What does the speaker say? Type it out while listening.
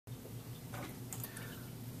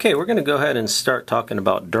Okay, we're going to go ahead and start talking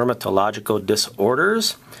about dermatological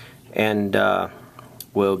disorders, and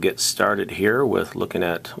we'll get started here with looking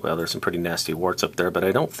at, well, there's some pretty nasty warts up there, but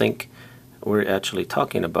I don't think we're actually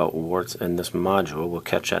talking about warts in this module. We'll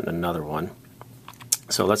catch that in another one.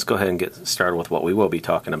 So let's go ahead and get started with what we will be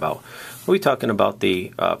talking about. We'll be talking about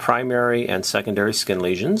the primary and secondary skin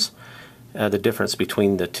lesions, the difference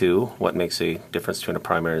between the two, what makes a difference between a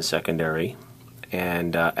primary and secondary.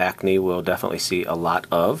 And acne we'll definitely see a lot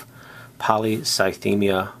of.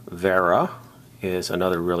 Polycythemia vera is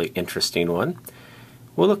another really interesting one.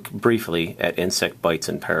 We'll look briefly at insect bites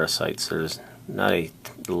and parasites. There's not a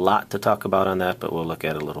lot to talk about on that, but we'll look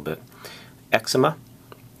at it a little bit. Eczema,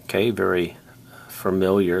 okay, very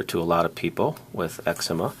familiar to a lot of people with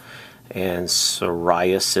eczema. And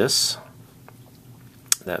psoriasis,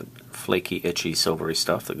 that flaky, itchy, silvery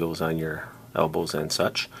stuff that goes on your elbows and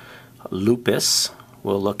such. Lupus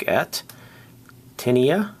we'll look at.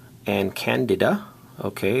 Tinea and Candida.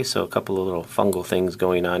 Okay, so a couple of little fungal things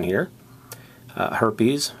going on here.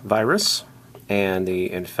 Herpes virus and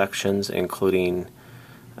the infections, including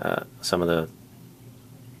some of the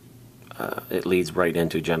it leads right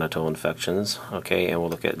into genital infections. Okay, and we'll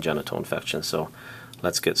look at genital infections. So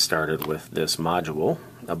let's get started with this module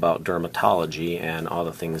about dermatology and all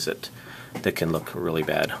the things that can look really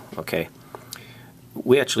bad. Okay.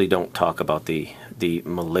 We actually don't talk about the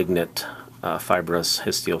malignant fibrous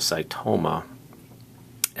histiocytoma,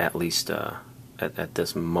 at least at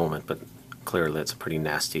this moment, but clearly it's a pretty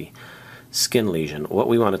nasty skin lesion. What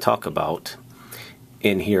we want to talk about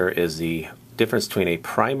in here is the difference between a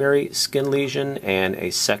primary skin lesion and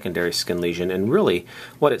a secondary skin lesion, and really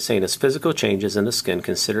what it's saying is physical changes in the skin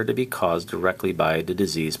considered to be caused directly by the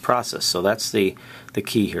disease process. So that's the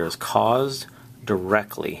key here, is caused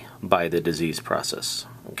directly by the disease process,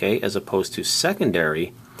 okay? As opposed to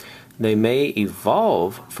secondary, they may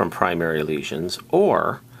evolve from primary lesions,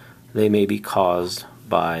 or they may be caused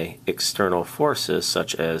by external forces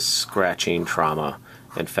such as scratching, trauma,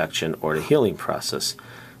 infection, or the healing process.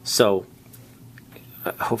 So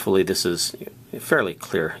hopefully this is fairly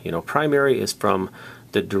clear. You know, primary is from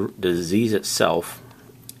the disease itself,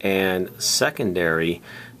 and secondary,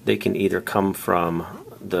 they can either come from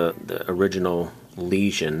the original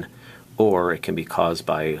lesion, or it can be caused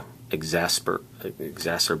by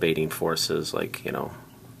exacerbating forces like, you know,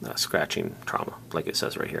 scratching, trauma, like it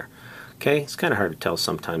says right here. Okay, it's kind of hard to tell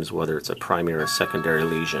sometimes whether it's a primary or secondary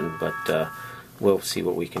lesion, but we'll see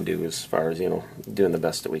what we can do as far as, you know, doing the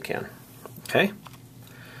best that we can. Okay,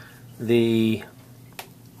 the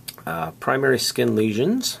primary skin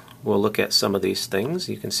lesions, we'll look at some of these things.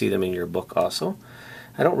 You can see them in your book also.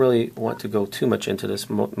 I don't really want to go too much into this,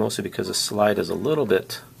 mostly because the slide is a little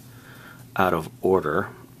bit out of order.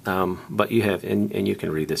 But you have, and you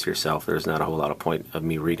can read this yourself. There's not a whole lot of point of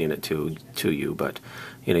me reading it to you, but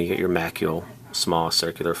you know, you get your macule, small,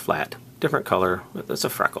 circular, flat, different color. That's a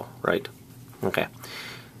freckle, right? Okay.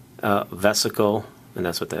 Vesicle, and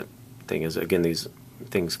that's what that thing is. Again, these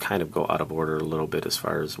things kind of go out of order a little bit as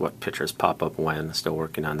far as what pictures pop up when. Still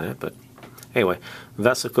working on that, but anyway,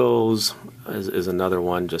 vesicles is another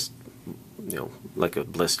one, just, you know, like a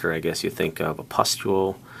blister, I guess you think of. A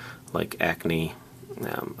pustule, like acne.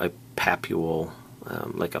 A papule,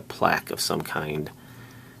 like a plaque of some kind.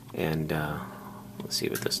 And let's see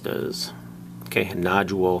what this does. Okay, a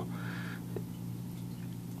nodule,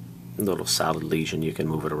 a little solid lesion, you can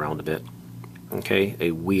move it around a bit. Okay, a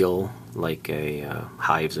wheal, like a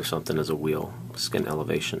hives or something, is a wheal, skin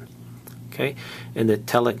elevation. Okay, and the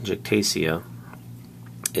telangiectasia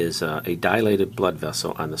is a dilated blood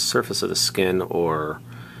vessel on the surface of the skin, or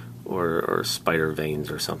spider veins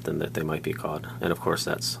or something that they might be called. And of course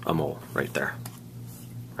that's a mole right there.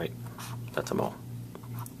 Right? That's a mole.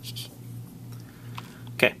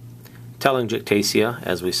 Okay. Telangiectasia,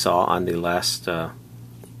 as we saw on the last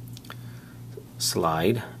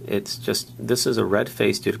slide, it's just, this is a red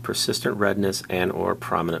face due to persistent redness and or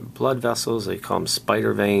prominent blood vessels. They call them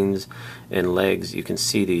spider veins. In legs, you can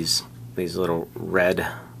see these little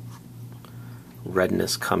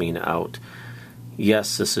redness coming out.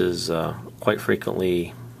 Yes, this is quite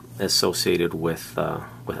frequently associated with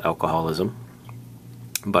alcoholism,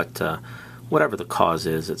 but whatever the cause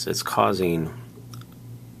is, it's causing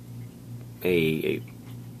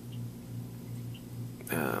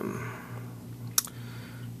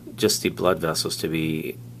just the blood vessels to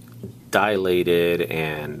be dilated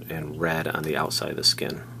and red on the outside of the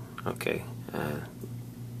skin. Okay,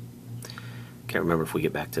 can't remember if we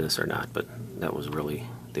get back to this or not, but that was really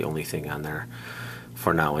the only thing on there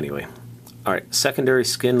for now anyway. Alright, secondary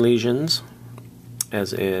skin lesions,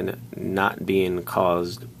 as in not being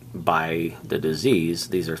caused by the disease.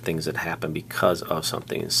 These are things that happen because of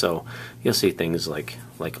something. So you'll see things like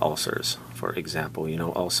ulcers, for example. You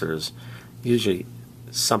know, ulcers, usually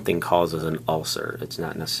something causes an ulcer. It's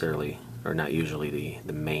not necessarily, or not usually,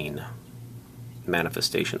 the main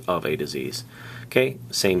manifestation of a disease. Okay,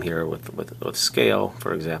 same here with scale.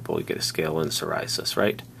 For example, you get a scale in psoriasis,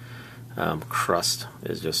 right? Crust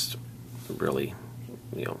is just really,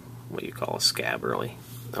 you know, what you call a scab, really,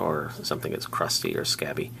 or something that's crusty or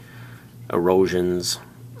scabby. Erosions,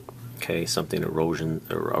 okay, something erodes.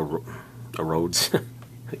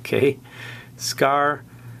 Okay, scar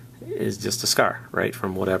is just a scar, right,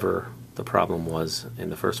 from whatever the problem was in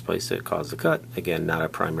the first place that caused the cut. Again, not a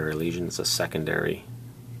primary lesion, it's a secondary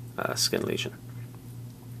skin lesion.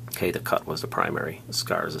 Okay, the cut was the primary, the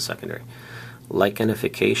scar is the secondary.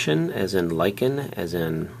 Lichenification, as in lichen, as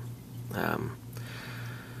in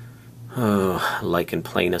lichen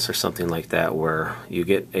planus or something like that, where you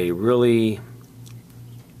get a really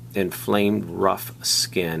inflamed, rough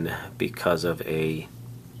skin because of a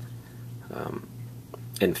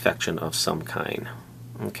infection of some kind.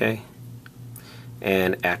 Okay,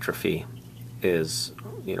 and atrophy is,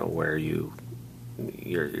 you know, where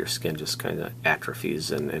your skin just kind of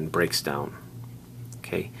atrophies and breaks down.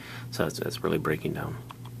 Okay, so that's really breaking down.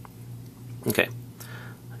 Okay,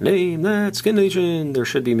 name that skin lesion. There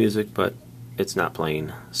should be music, but it's not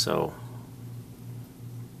playing, so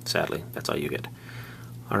sadly, that's all you get.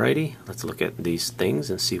 Alrighty, let's look at these things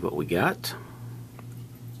and see what we got.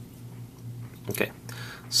 Okay,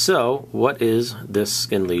 so what is this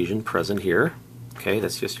skin lesion present here? Okay,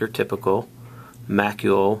 that's just your typical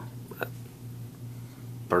macule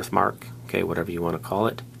birthmark, okay, whatever you want to call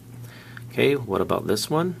it. Okay, what about this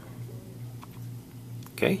one?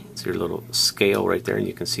 Okay, it's your little scale right there, and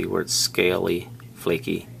you can see where it's scaly,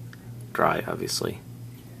 flaky, dry, obviously.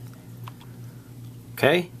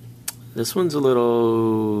 Okay, this one's a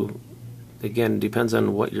little, again, depends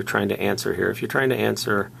on what you're trying to answer here. If you're trying to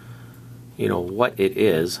answer, you know, what it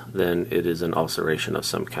is, then it is an ulceration of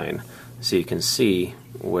some kind. So you can see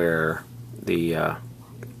where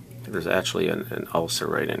there's actually an ulcer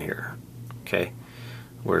right in here, okay,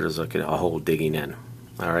 where there's like a hole digging in.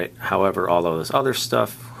 All right. However, all of this other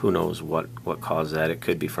stuff, who knows what caused that? It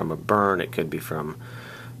could be from a burn. It could be from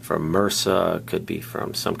MRSA. It could be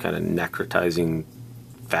from some kind of necrotizing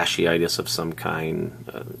fasciitis of some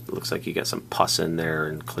kind. Looks like you got some pus in there,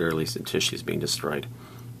 and clearly the tissue is being destroyed.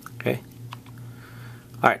 Okay.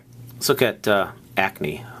 All right. Let's look at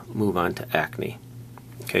acne. Move on to acne.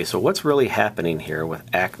 Okay, so what's really happening here with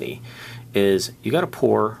acne is you got a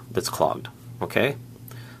pore that's clogged, okay?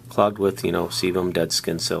 Clogged with, you know, sebum, dead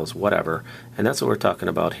skin cells, whatever, and that's what we're talking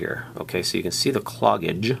about here. Okay, so you can see the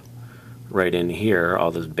cloggage right in here.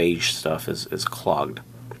 All this beige stuff is clogged.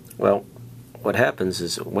 Well, what happens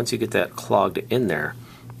is once you get that clogged in there,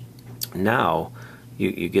 now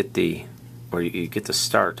you get the, or you get the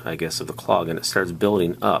start, I guess, of the clog, and it starts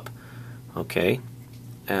building up, okay?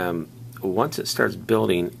 Once it starts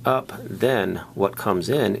building up, then what comes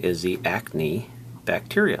in is the acne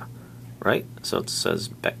bacteria, right? So it says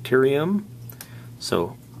bacterium.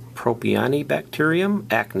 So Propionibacterium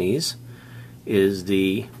acnes is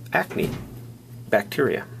the acne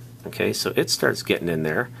bacteria. Okay, so it starts getting in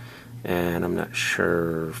there, and I'm not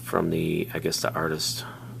sure from the, I guess the artist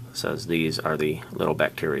says these are the little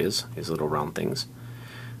bacterias, these little round things.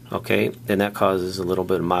 Okay, and that causes a little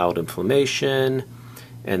bit of mild inflammation,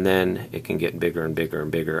 and then it can get bigger and bigger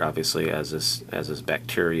and bigger, obviously, as this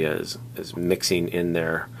bacteria is mixing in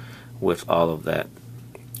there with all of that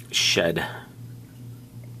shed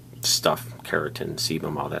stuff, keratin,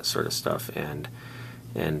 sebum, all that sort of stuff, and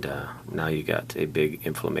now you got a big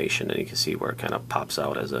inflammation, and you can see where it kind of pops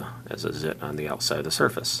out as a zit on the outside of the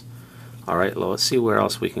surface. All right, well, let's see where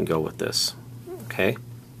else we can go with this. Okay,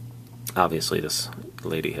 obviously this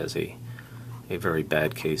lady has a very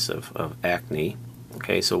bad case of acne.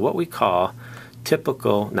 Okay, so what we call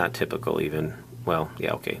typical, not typical even, well,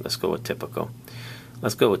 yeah, okay, let's go with typical.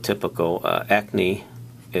 Let's go with typical. Acne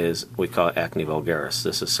is, we call it acne vulgaris.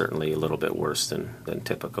 This is certainly a little bit worse than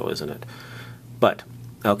typical, isn't it? But,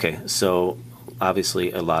 okay, so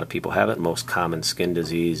obviously a lot of people have it. Most common skin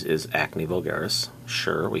disease is acne vulgaris.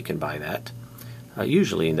 Sure, we can buy that.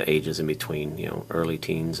 Usually in the ages in between, you know, early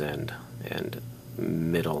teens and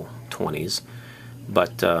middle 20s.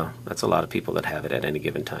 But that's a lot of people that have it at any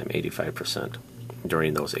given time, 85%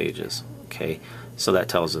 during those ages. Okay, so that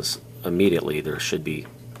tells us immediately there should be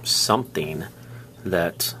something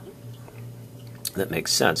that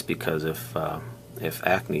makes sense, because if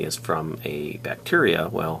acne is from a bacteria,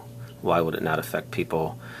 well, why would it not affect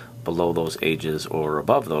people below those ages or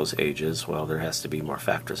above those ages, well, there has to be more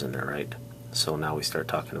factors in there, right? So now we start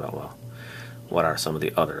talking about, well, what are some of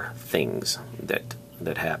the other things that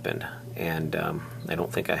happened? And I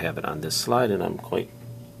don't think I have it on this slide, and I'm quite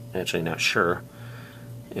actually not sure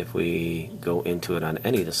if we go into it on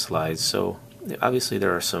any of the slides. So obviously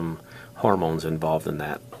there are some hormones involved in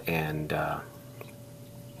that, and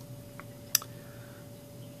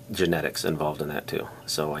genetics involved in that too.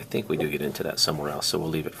 So I think we do get into that somewhere else, so we'll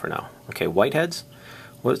leave it for now. Okay, whiteheads.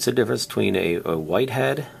 What's the difference between a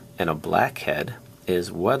whitehead and a blackhead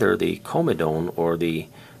is whether the comedone, or the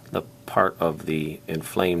part of the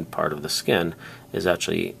inflamed part of the skin, is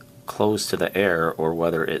actually closed to the air, or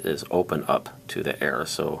whether it is open up to the air.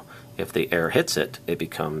 So if the air hits it, it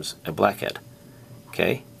becomes a blackhead,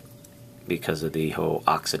 okay? Because of the whole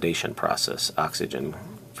oxidation process. Oxygen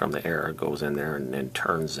from the air goes in there and then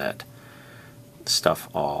turns that stuff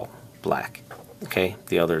all black, okay?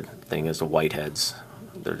 The other thing is the whiteheads.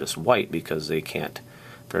 They're just white because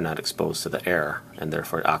they're not exposed to the air, and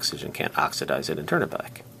therefore oxygen can't oxidize it and turn it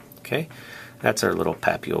black, okay? That's our little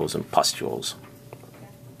papules and pustules.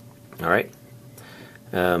 All right,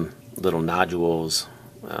 little nodules,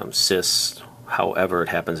 cysts, however it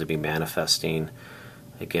happens to be manifesting.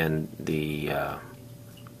 Again, the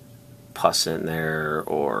pus in there,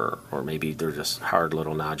 or maybe they're just hard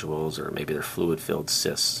little nodules, or maybe they're fluid-filled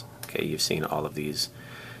cysts. Okay, you've seen all of these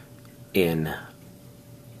in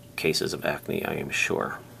cases of acne, I am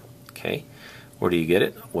sure. Okay, where do you get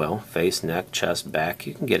it? Well, face, neck, chest, back.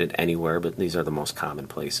 You can get it anywhere, but these are the most common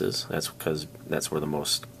places. That's because that's where the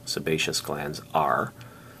most sebaceous glands are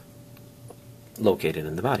located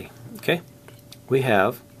in the body. Okay, we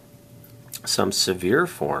have some severe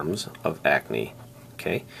forms of acne.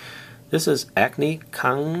 Okay, this is acne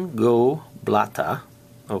congoblata.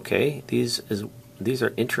 Okay, these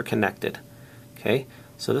are interconnected. Okay,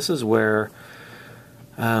 so this is where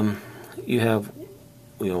you have,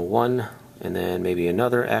 one and then maybe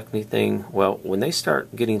another acne thing. Well, when they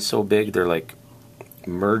start getting so big they're like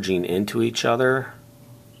merging into each other,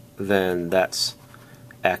 then that's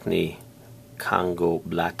acne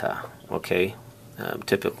congoblata. Okay,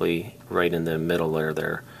 typically right in the middle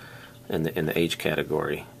there in the age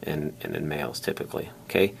category, and in males typically.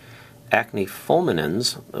 Okay, acne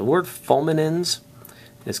fulminans. The word fulminans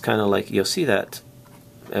is kind of like, you'll see that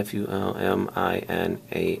F-U-L-M-I-N-A-N-T.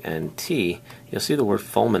 You'll see the word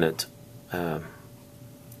fulminant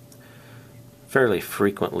fairly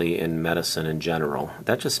frequently in medicine in general.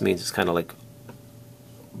 That just means it's kind of like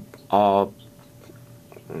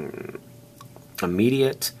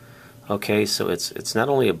immediate. Okay, so it's not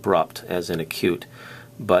only abrupt as in acute,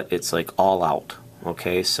 but it's like all out.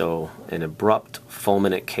 Okay, so an abrupt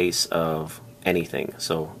fulminant case of anything.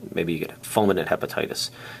 So maybe you get fulminant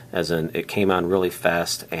hepatitis, as in it came on really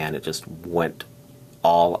fast and it just went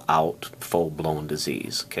all out, full-blown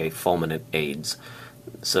disease. Okay, fulminant AIDS.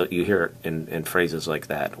 So you hear it in phrases like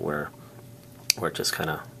that, where it just kind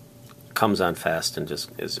of comes on fast and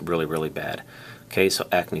just is really, really bad. Okay, so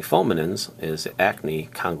acne fulminans is acne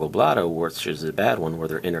congoblata, which is the bad one, where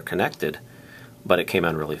they're interconnected, but it came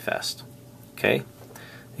on really fast. Okay,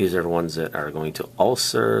 these are the ones that are going to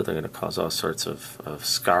ulcer. They're going to cause all sorts of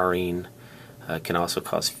scarring. It can also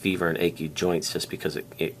cause fever and achy joints just because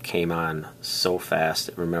it came on so fast.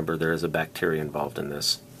 Remember, there is a bacteria involved in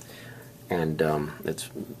this, and it's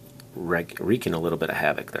wreaking a little bit of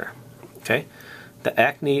havoc there. Okay, the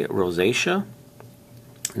acne rosacea.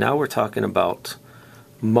 Now we're talking about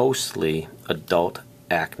mostly adult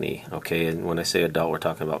acne. Okay, and when I say adult, we're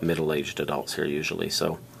talking about middle-aged adults here usually.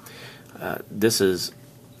 So this is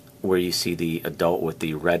where you see the adult with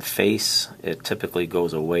the red face. It typically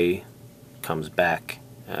goes away, comes back,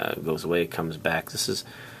 goes away, comes back. This is,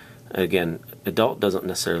 again, adult doesn't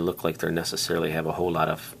necessarily look like they necessarily have a whole lot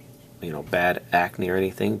of bad acne or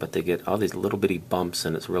anything, but they get all these little bitty bumps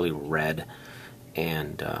and it's really red,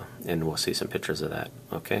 and we'll see some pictures of that.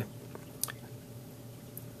 Okay,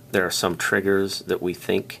 there are some triggers that we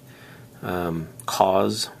think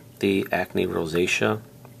cause the acne rosacea,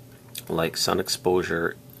 like sun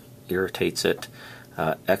exposure irritates it,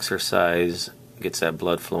 exercise gets that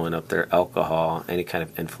blood flowing up there, alcohol, any kind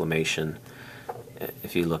of inflammation.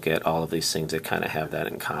 If you look at all of these things, they kind of have that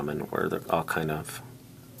in common, where they're all kind of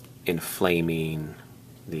inflaming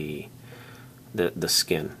the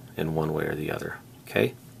skin in one way or the other.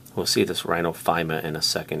 Okay, we'll see this rhinophyma in a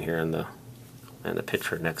second here in the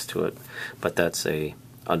picture next to it, but that's a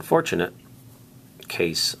unfortunate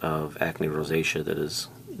case of acne rosacea that has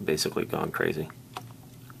basically gone crazy.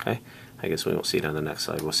 Okay, I guess we won't see it on the next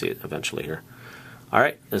slide. We'll see it eventually here. All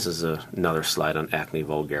right, this is another slide on acne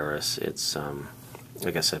vulgaris. It's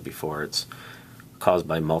like I said before, it's caused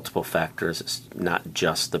by multiple factors. It's not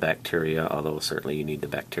just the bacteria, although certainly you need the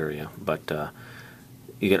bacteria, but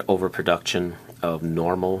you get overproduction of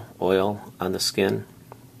normal oil on the skin,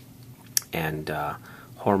 and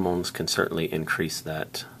hormones can certainly increase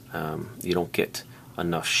that. You don't get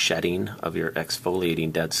enough shedding of your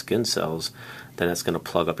exfoliating dead skin cells, then it's going to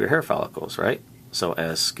plug up your hair follicles, right? So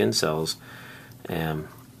as skin cells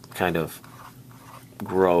kind of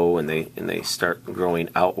grow and they start growing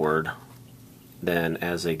outward, then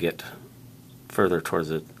as they get further towards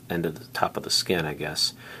the end of the top of the skin, I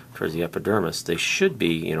guess, towards the epidermis, they should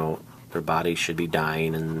be, you know, their body should be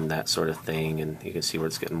dying and that sort of thing, and you can see where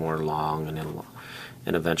it's getting more long,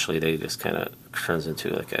 and eventually they just kind of turns into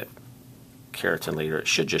like a keratin layer. It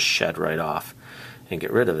should just shed right off and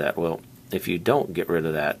get rid of that. Well, if you don't get rid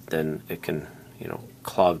of that, then it can, you know,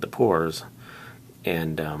 clog the pores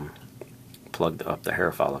and plug up the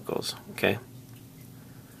hair follicles. Okay.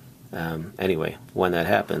 Anyway, when that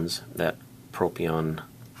happens, that Propion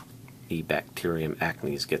E bacterium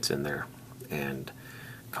acnes gets in there and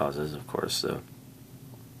causes, of course,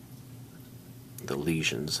 the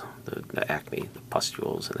lesions, the acne, the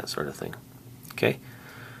pustules, and that sort of thing. Okay.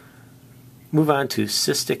 Move on to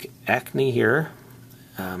cystic acne here.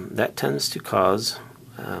 That tends to cause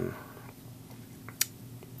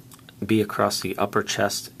be across the upper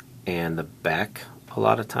chest and the back a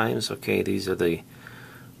lot of times. Okay, these are the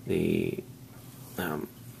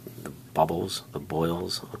bubbles, the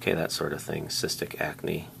boils, okay, that sort of thing. Cystic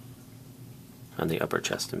acne on the upper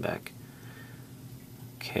chest and back.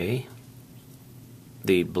 Okay.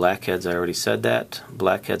 The blackheads, I already said that.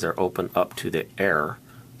 Blackheads are open up to the air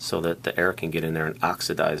so that the air can get in there and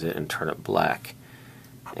oxidize it and turn it black.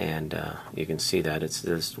 And you can see that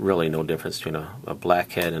there's really no difference between a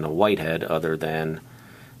blackhead and a whitehead, other than,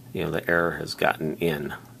 you know, the air has gotten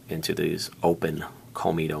into these open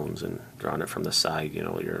comedones and drawn it from the side. You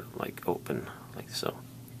know, you're like open like so.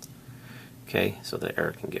 Okay, so the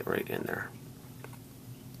air can get right in there.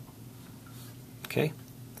 Okay.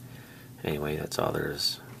 Anyway, that's all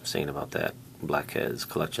there's saying about that. Blackheads,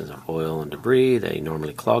 collections of oil and debris. They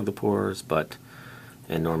normally clog the pores,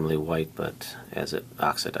 and normally white, but as it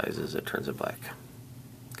oxidizes, it turns it black.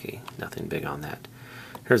 Okay, nothing big on that.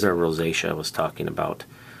 Here's our rosacea I was talking about.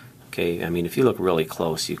 Okay, I mean, if you look really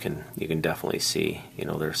close, you can definitely see, you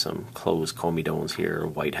know, there's some closed comedones here,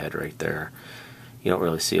 whitehead right there. You don't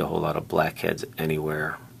really see a whole lot of blackheads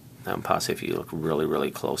anywhere. Possibly if you look really,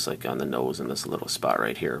 really close, like on the nose in this little spot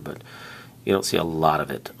right here, but you don't see a lot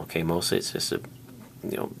of it. Okay, mostly it's just it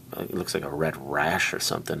looks like a red rash or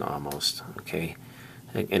something almost. Okay,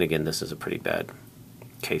 and again, this is a pretty bad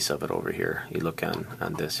case of it over here. You look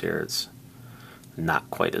on this here, it's not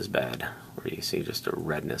quite as bad, where you see just a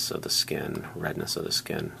redness of the skin.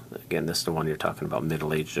 Again, this is the one you're talking about,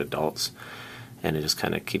 middle-aged adults, and it just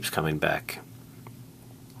kind of keeps coming back,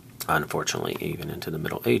 unfortunately, even into the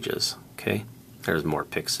Middle Ages. Okay, there's more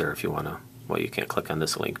pics there if you want to. Well, you can't click on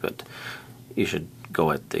this link, but you should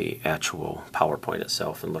go at the actual PowerPoint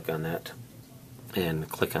itself and look on that, and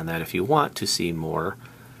click on that if you want to see more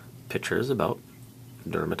pictures about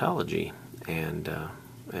dermatology and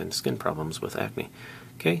skin problems with acne.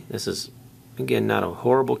 Okay, this is, again, not a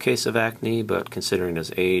horrible case of acne, but considering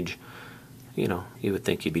his age, you know, you would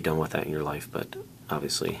think you'd be done with that in your life, but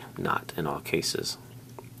obviously not in all cases.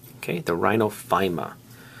 Okay, the rhinophyma.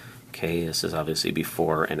 Okay, this is obviously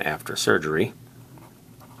before and after surgery,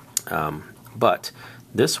 but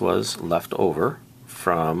this was left over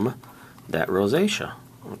from that rosacea.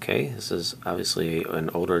 Okay, this is obviously an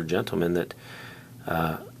older gentleman that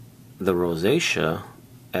the rosacea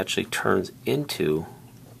actually turns into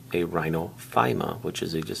a rhinophyma, which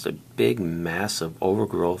is just a big massive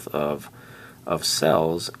overgrowth of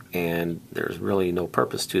cells, and there's really no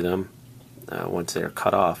purpose to them once they're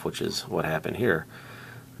cut off, which is what happened here.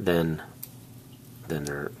 Then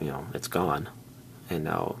they're, you know, it's gone, and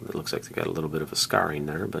now it looks like they got a little bit of a scarring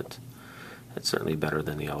there, but it's certainly better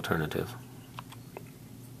than the alternative.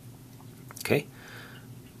 Okay,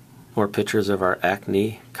 more pictures of our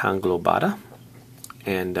acne conglobata,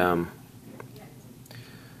 and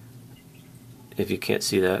if you can't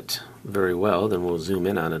see that very well, then we'll zoom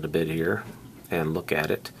in on it a bit here and look at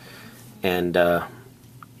it. And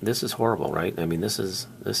this is horrible, right? I mean, this is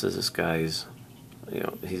this guy's, you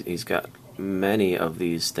know, he's got many of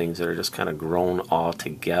these things that are just kind of grown all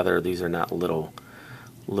together. These are not little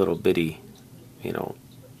bitty, you know,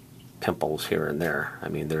 pimples here and there. I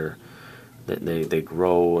mean, they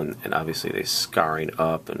grow, and obviously they scarring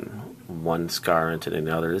up, and one scar into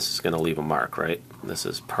another. This is going to leave a mark, right? This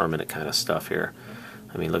is permanent kind of stuff here.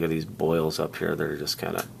 I mean, look at these boils up here. They're just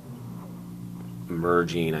kind of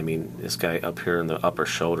merging. I mean, this guy up here in the upper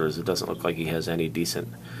shoulders, it doesn't look like he has any decent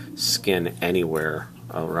skin anywhere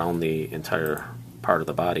around the entire part of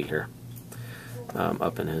the body here,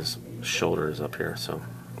 up in his shoulders up here. So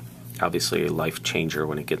obviously a life changer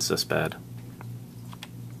when it gets this bad.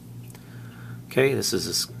 Okay, this is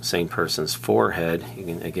this same person's forehead. You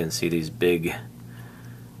can again see these big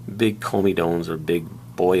comedones or big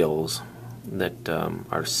boils that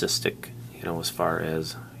are cystic, you know, as far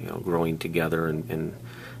as, you know, growing together and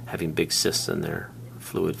having big cysts in there,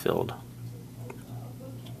 fluid filled.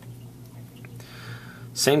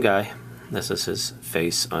 Same guy. This is his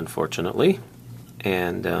face, unfortunately,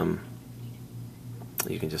 and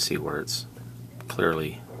you can just see where it's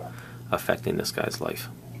clearly affecting this guy's life.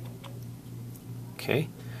 Okay,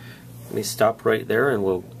 let me stop right there and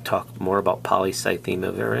we'll talk more about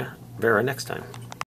polycythemia vera next time.